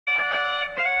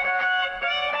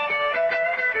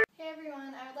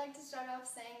off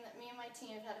saying that me and my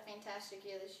team have had a fantastic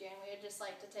year this year, and we would just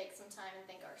like to take some time and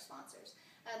thank our sponsors.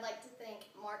 I'd like to thank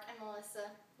Mark and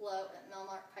Melissa Lowe at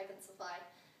Melmark Pipe and Supply,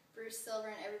 Bruce Silver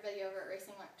and everybody over at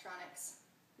Racing Electronics,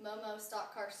 Momo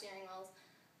Stock Car Steering Wheels,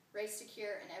 Race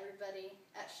Secure, and everybody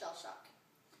at Shell Shock.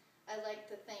 I'd like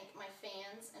to thank my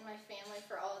fans and my family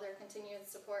for all of their continued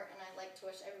support, and I'd like to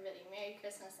wish everybody Merry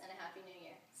Christmas and a Happy New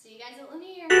Year. See you guys at the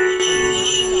New Year!